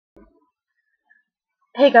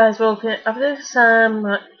Hey guys, welcome.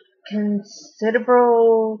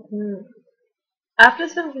 Considerable, after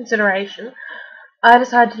some consideration, I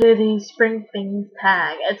decided to do the spring things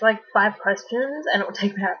tag. It's like 5 questions, and it will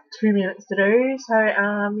take about 2 minutes to do. So,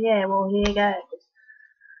 yeah, well, here you go.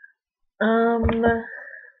 Um,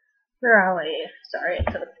 where are we? Sorry,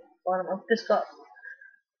 it's at the bottom. I've just got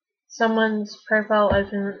someone's profile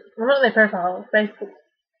open. Well, not their profile, Facebook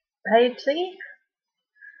page thingy.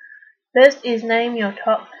 First is name your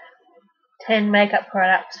top 10 makeup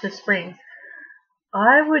products for spring.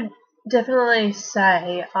 I would definitely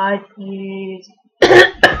say I'd use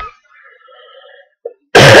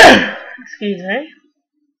excuse me,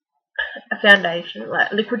 a foundation,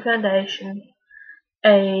 like liquid foundation,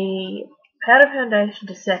 a powder foundation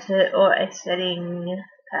to set it, or a setting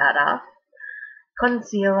powder,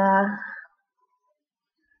 concealer,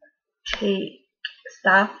 cheek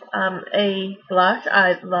stuff, a blush.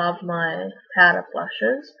 I love my powder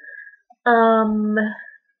blushes.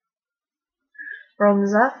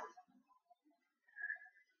 Bronzer,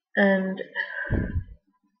 and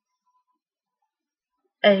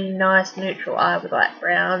a nice neutral eye with like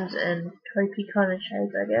browns and taupey kind of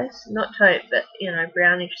shades, I guess. Not taupe, but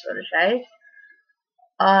brownish sort of shade.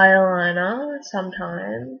 Eyeliner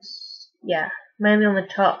sometimes, yeah, mainly on the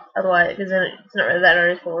top. Otherwise, because then it's not really that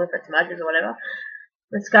noticeable if it smudges or whatever.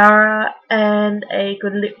 Mascara and a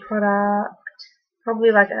good lip product.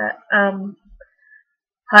 Probably like a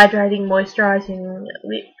hydrating, moisturizing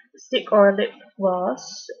lipstick or a lip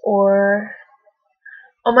gloss, or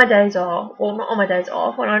on my days off, or not on my days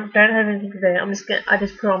off, when I don't have anything to do, I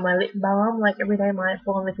just put on my lip balm, like every day my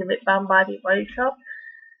Fallen Liquid Lip Balm by the Body Shop.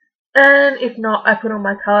 And if not, I put on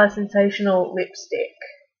my Colour Sensational lipstick.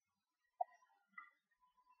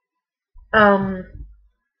 Um,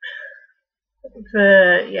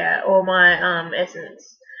 or my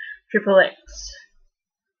Essence Triple X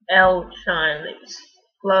L Shine Lips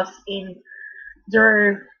Gloss in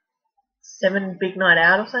 07 Big Night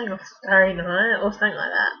Out or something, or Starry Night, or something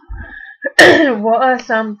like that. What are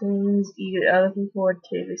some things you are looking forward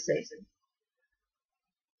to this season?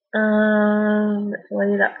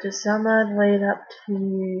 Lead up to summer, lead up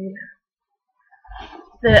to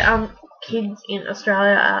the kids in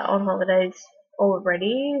Australia are on holidays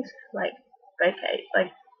already, like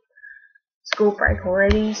school break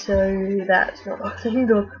already, so that's not nothing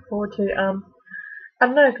to look forward to. I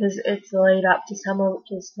don't know, because it's the lead up to summer,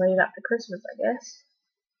 which is lead up to Christmas, I guess.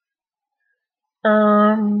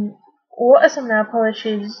 What are some nail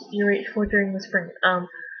polishes you reach for during the spring? I'm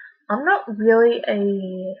not really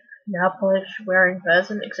a nail polish wearing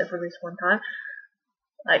person, except for this one time,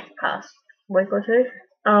 like past week or two.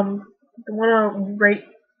 The one I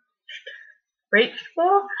reached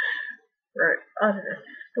for, or I don't know.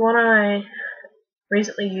 The one I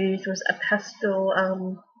recently used was a pastel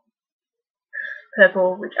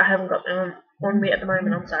purple, which I haven't got on me at the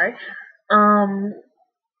moment. I'm sorry.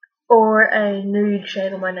 Or a nude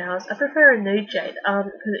shade on my nails. I prefer a nude shade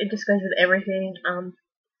because it just goes with everything.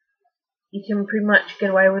 You can pretty much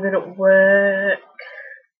get away with it at work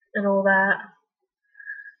and all that.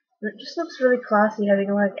 It just looks really classy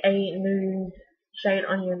having like a nude shade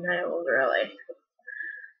on your nails, really.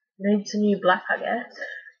 Needs a new black, I guess.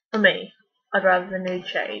 For me, I'd rather the nude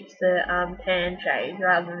shades, the tan shades,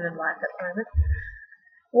 rather than the black at the moment.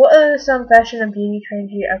 What are some fashion and beauty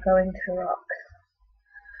trends you are going to rock?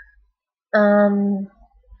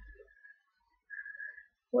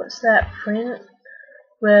 What's that print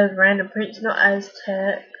with random prints, not as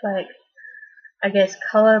like, I guess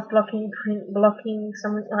color blocking, print blocking,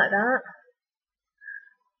 something like that.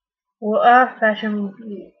 What are fashion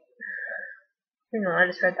beauty? Hang on, I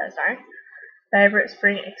just read that, sorry. Favorite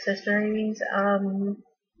spring accessories,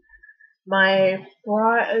 my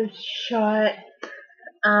bright shot,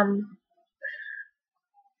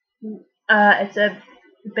 it's a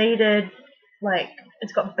beaded, like,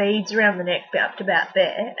 it's got beads around the neck up to about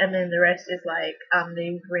there, and then the rest is like,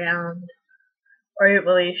 these round,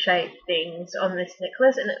 overly shaped things on this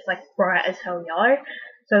necklace, and it's like bright as hell yellow.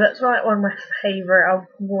 So that's like one of my favourite. I've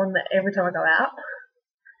worn that every time I go out.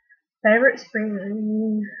 Favorite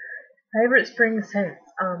spring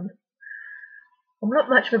scents. I'm not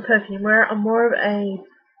much of a perfume wearer. I'm more of a,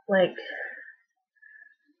 like,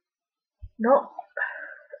 not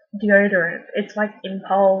deodorant. It's like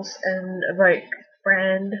Impulse and Evoke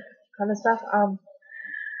brand kind of stuff.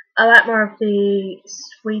 I like more of the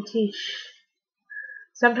sweetish,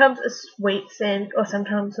 sometimes a sweet scent, or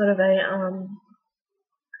sometimes sort of a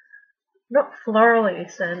not florally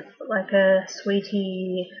scent, but like a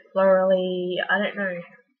sweetie, florally, I don't know.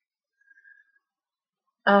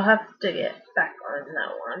 I'll have to get back on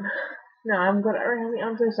that one. No, I haven't got it around me.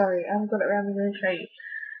 I'm so sorry. I haven't got it around me. I'm going to show you.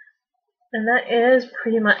 And that is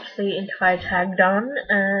pretty much the entire tag done,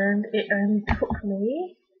 and it only took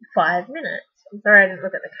me 5 minutes. I'm sorry I didn't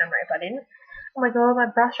look at the camera if I didn't. Oh my god, my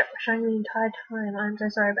brush up was showing the entire time. I'm so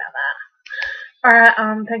sorry about that.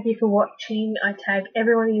 Alright, thank you for watching. I tagged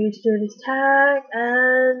every one of you to do this tag,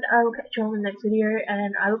 and I will catch you on the next video,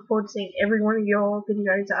 and I look forward to seeing every one of your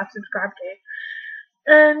videos that I've subscribed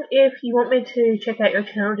to. And if you want me to check out your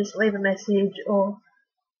channel, just leave a message, or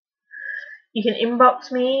you can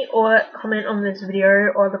inbox me or comment on this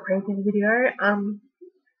video or the previous video.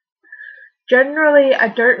 Generally, I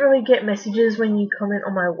don't really get messages when you comment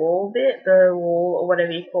on my wall bit, the wall or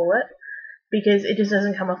whatever you call it, because it just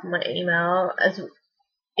doesn't come up on my email. As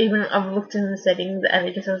even I've looked in the settings and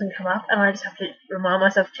it just doesn't come up, and I just have to remind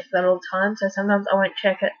myself to check that all the time. So sometimes I won't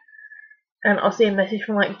check it, and I'll see a message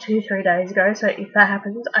from like 2-3 days ago. So if that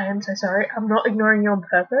happens, I am so sorry. I'm not ignoring you on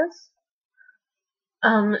purpose.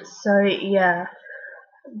 So yeah.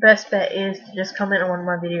 Best bet is to just comment on one of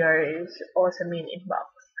my videos or send me an inbox.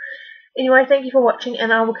 Anyway, thank you for watching,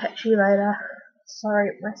 and I will catch you later.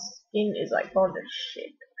 Sorry, my skin is like gone to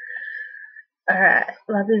shit. Alright,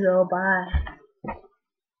 love you all, bye.